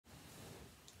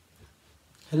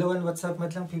Hello and what's up,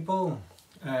 madlang people?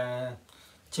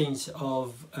 Change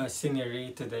of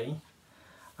scenery today.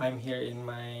 I'm here in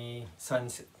my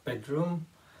son's bedroom.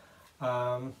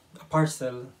 A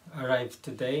parcel arrived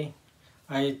today.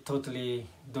 I totally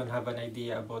don't have an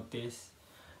idea about this.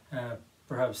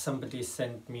 Perhaps somebody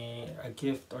sent me a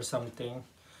gift or something,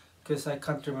 because I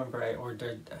can't remember I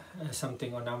ordered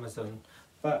something on Amazon.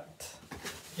 But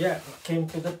yeah, it came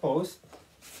to the post.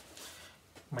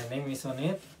 My name is on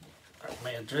it.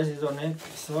 My address is on it,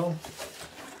 so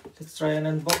let's try and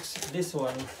unbox this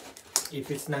one. If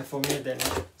it's not for me, then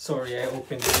sorry, I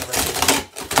opened it already.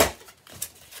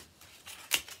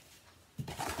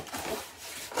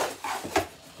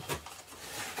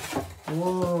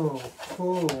 Whoa,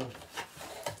 cool.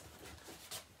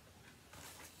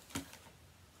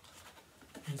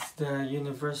 It's the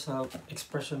universal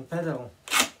expression pedal.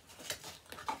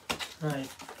 Right.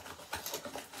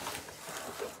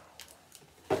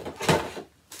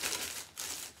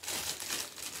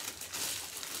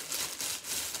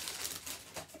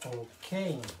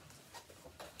 Okay,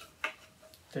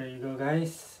 there you go,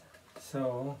 guys.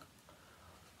 So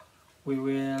we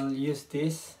will use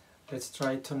this. Let's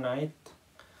try tonight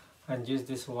and use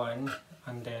this one,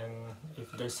 and then if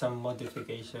there's some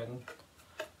modification,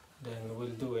 then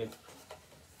we'll do it.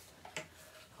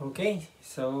 Okay,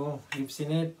 so you've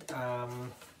seen it.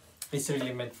 It's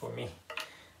really meant for me.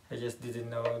 I just didn't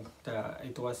know that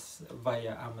it was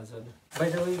via Amazon. By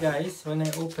the way, guys, when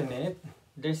I open it,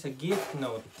 there's a gift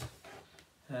note.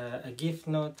 A gift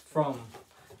note from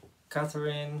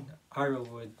Catherine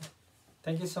Arrowwood.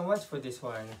 Thank you so much for this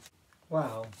one.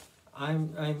 Wow,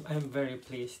 I'm very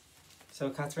pleased. So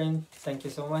Catherine, thank you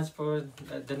so much for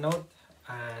the note,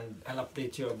 and I'll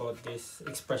update you about this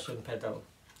expression pedal.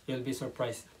 You'll be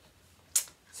surprised.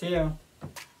 See ya.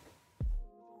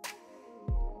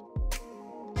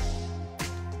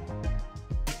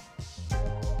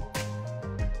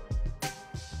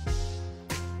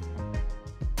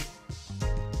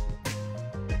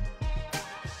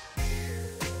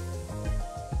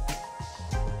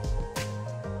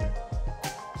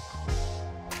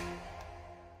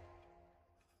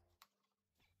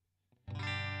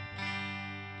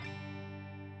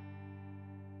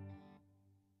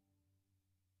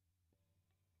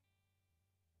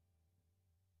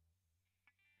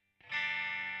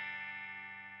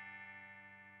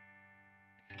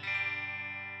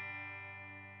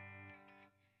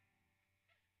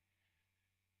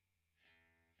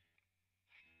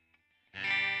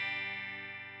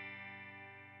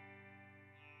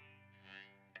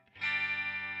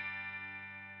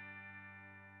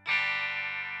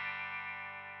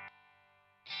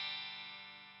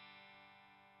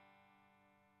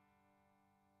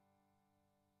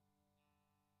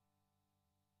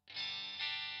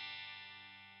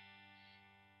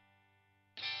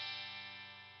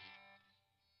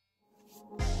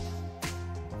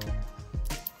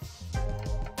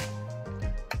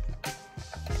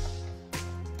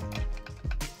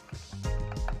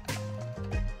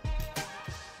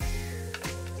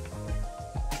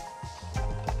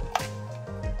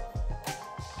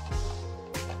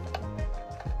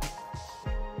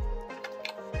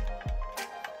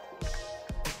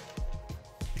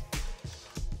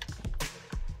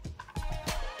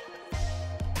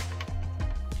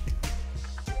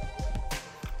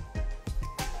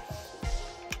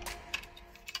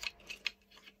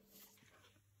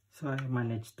 So I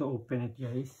managed to open it,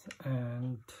 guys,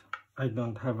 and I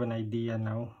don't have an idea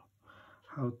now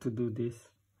how to do this.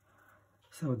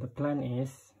 So the plan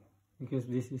is, because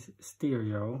this is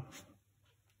stereo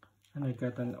and I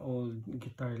got an old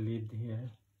guitar lead here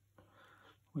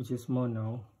which is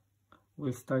mono,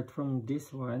 we'll start from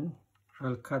this one.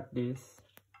 I'll cut this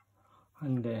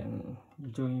and then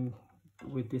join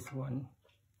with this one,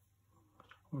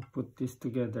 or put this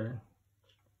together,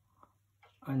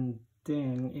 and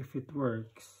then if it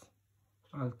works,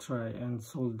 I'll try and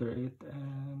solder it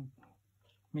and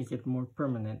make it more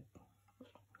permanent.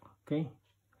 Okay,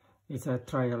 it's a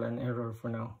trial and error for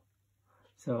now,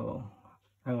 so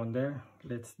hang on there.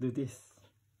 Let's do this.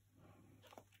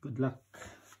 Good luck.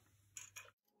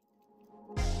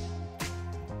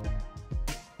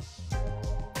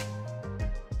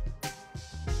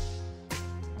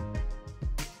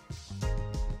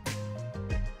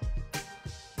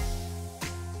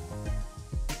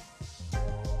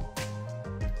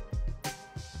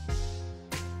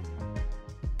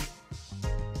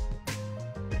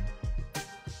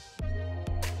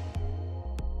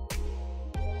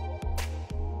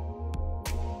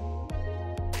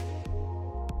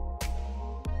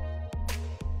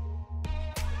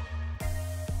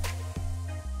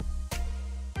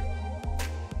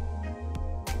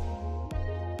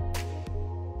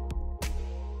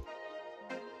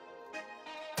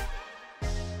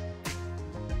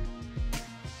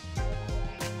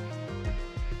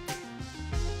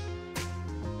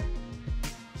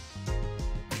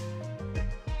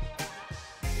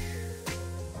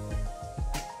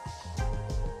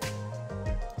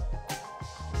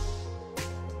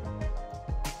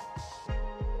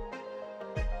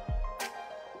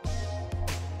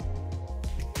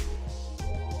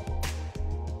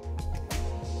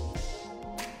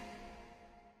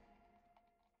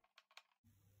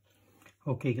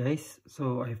 Okay guys,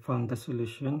 so I found the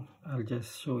solution. I'll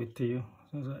just show it to you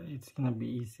so that it's gonna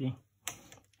be easy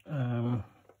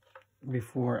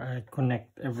before I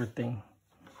connect everything.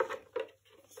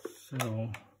 So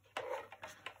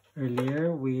earlier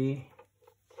we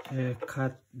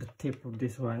cut the tip of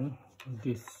this one,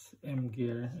 this M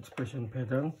gear expression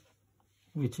pedal,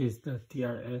 which is the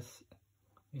TRS,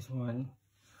 this one,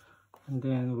 and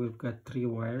then we've got 3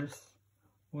 wires.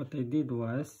 What I did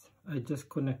was I just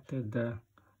connected the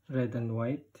red and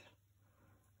white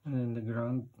and then the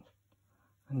ground,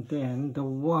 and then the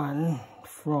one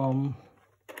from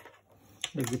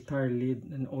the guitar lead,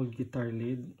 an old guitar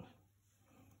lead.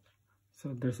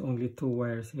 So there's only 2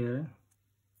 wires here,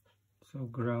 so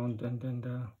ground and then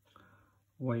the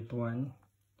white one.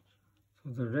 So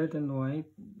the red and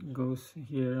white goes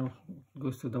here,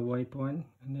 goes to the white one,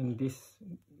 and then this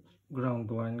ground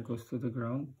one goes to the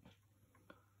ground.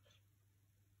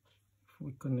 If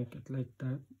we connect it like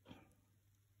that,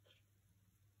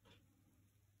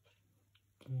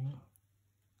 okay,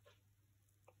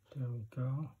 there we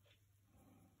go.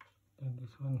 Then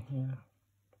this one here,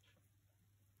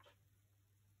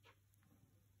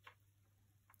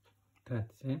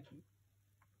 that's it.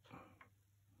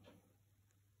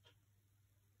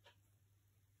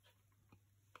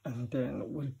 And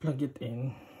then we'll plug it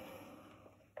in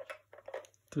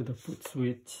to the foot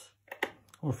switch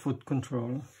or foot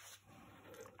control.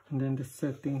 And then the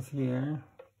settings here,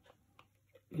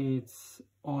 it's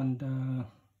on the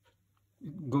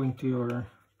going to your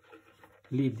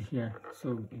lead here,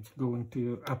 so it's going to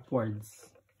you upwards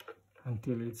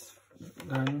until it's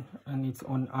done, and it's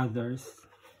on others.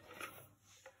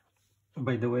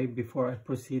 By the way, before I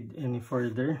proceed any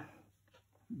further,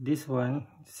 this one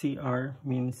CR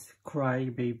means cry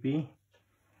baby.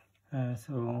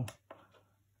 So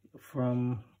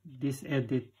from this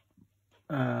edit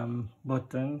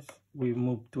buttons, we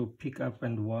move to pick up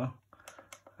and wah,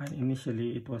 and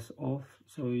initially it was off,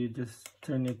 so you just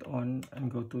turn it on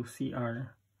and go to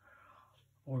CR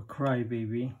or cry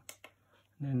baby.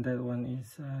 Then that one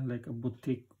is like a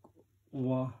boutique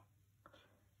wah.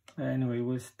 Anyway,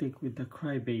 we'll stick with the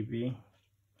cry baby,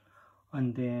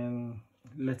 and then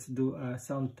let's do a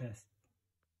sound test.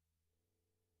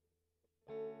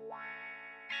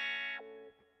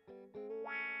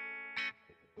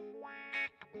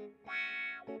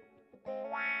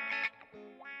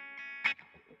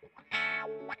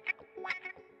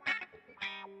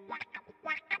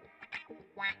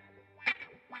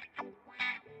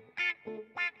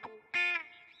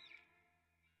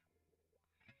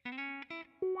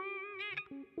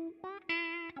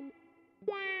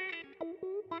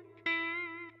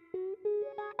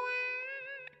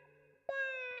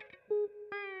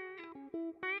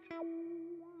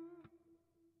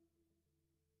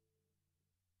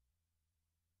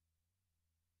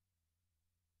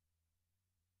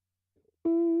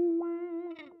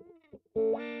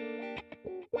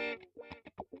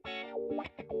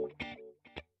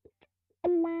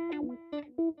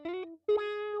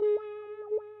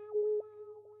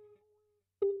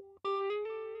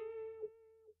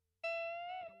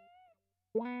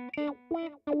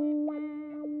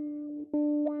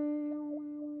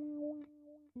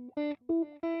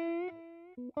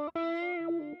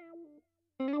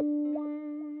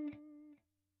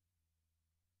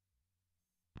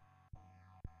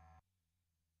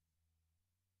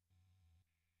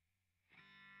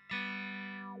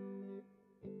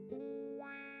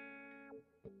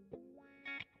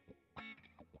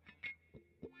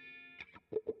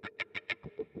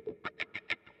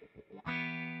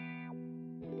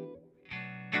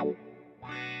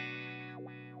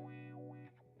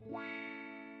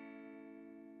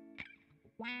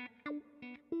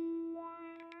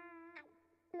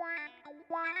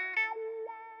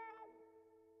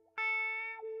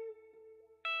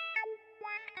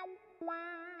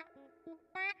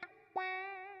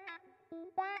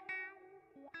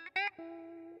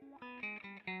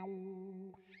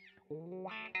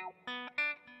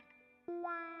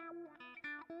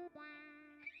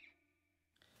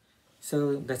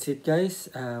 So that's it guys,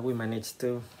 we managed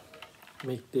to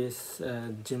make this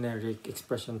generic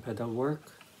expression pedal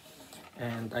work,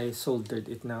 and I soldered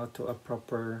it now to a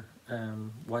proper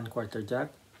 1/4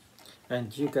 jack, and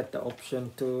you got the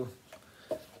option to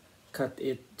cut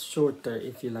it shorter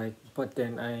if you like, but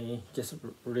then I just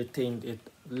retained it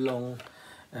long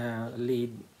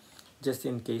lead just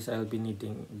in case I'll be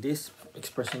needing this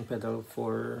expression pedal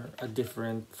for a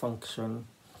different function.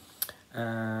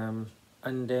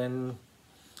 And then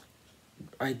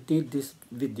I did this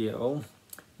video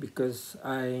because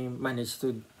I managed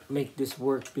to make this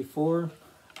work before.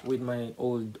 with my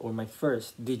old or my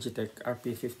first Digitech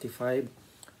RP55,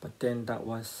 but then that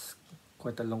was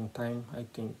quite a long time. I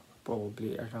think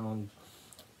probably around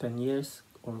 10 years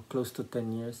or close to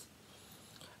 10 years.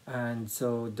 And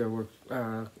so there were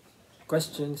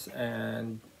questions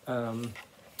and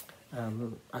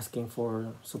asking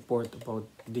for support about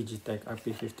Digitech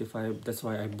RP55. That's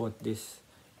why I bought this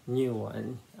new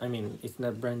one. I mean, it's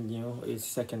not brand new, it's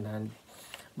second hand,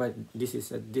 but this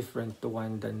is a different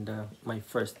one than my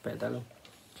first pedal.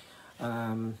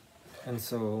 And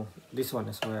so this one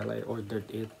as well, I ordered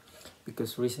it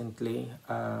because recently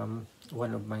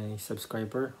one of my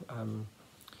subscriber,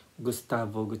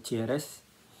 Gustavo Gutierrez,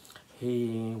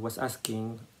 he was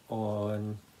asking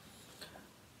on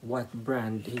what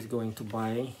brand he's going to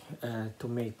buy to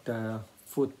make the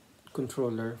foot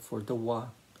controller for the wah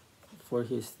for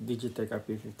his Digitech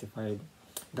RP55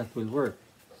 that will work.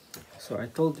 So I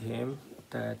told him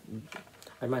that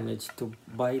I managed to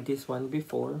buy this one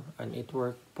before and it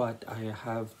worked, but I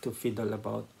have to fiddle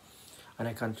about, and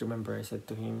I can't remember. I said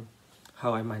to him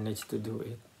how I managed to do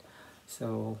it.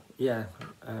 So yeah,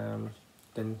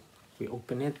 then we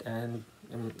open it, and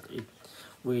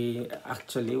we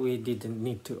didn't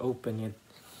need to open it.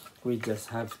 We just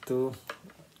have to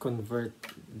convert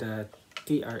the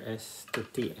TRS to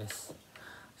TS.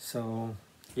 So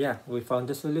yeah, we found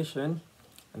the solution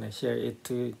and I share it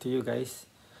to you guys,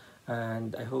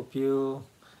 and I hope you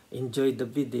enjoyed the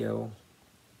video.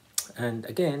 And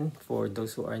again, for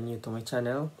those who are new to my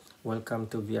channel, welcome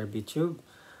to VRB Tube,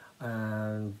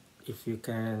 and if you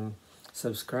can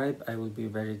subscribe, I will be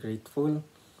very grateful,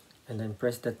 and then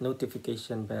press that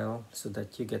notification bell so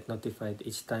that you get notified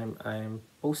each time I'm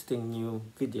posting new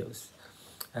videos.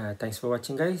 Thanks for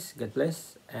watching, guys. God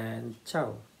bless and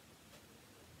ciao.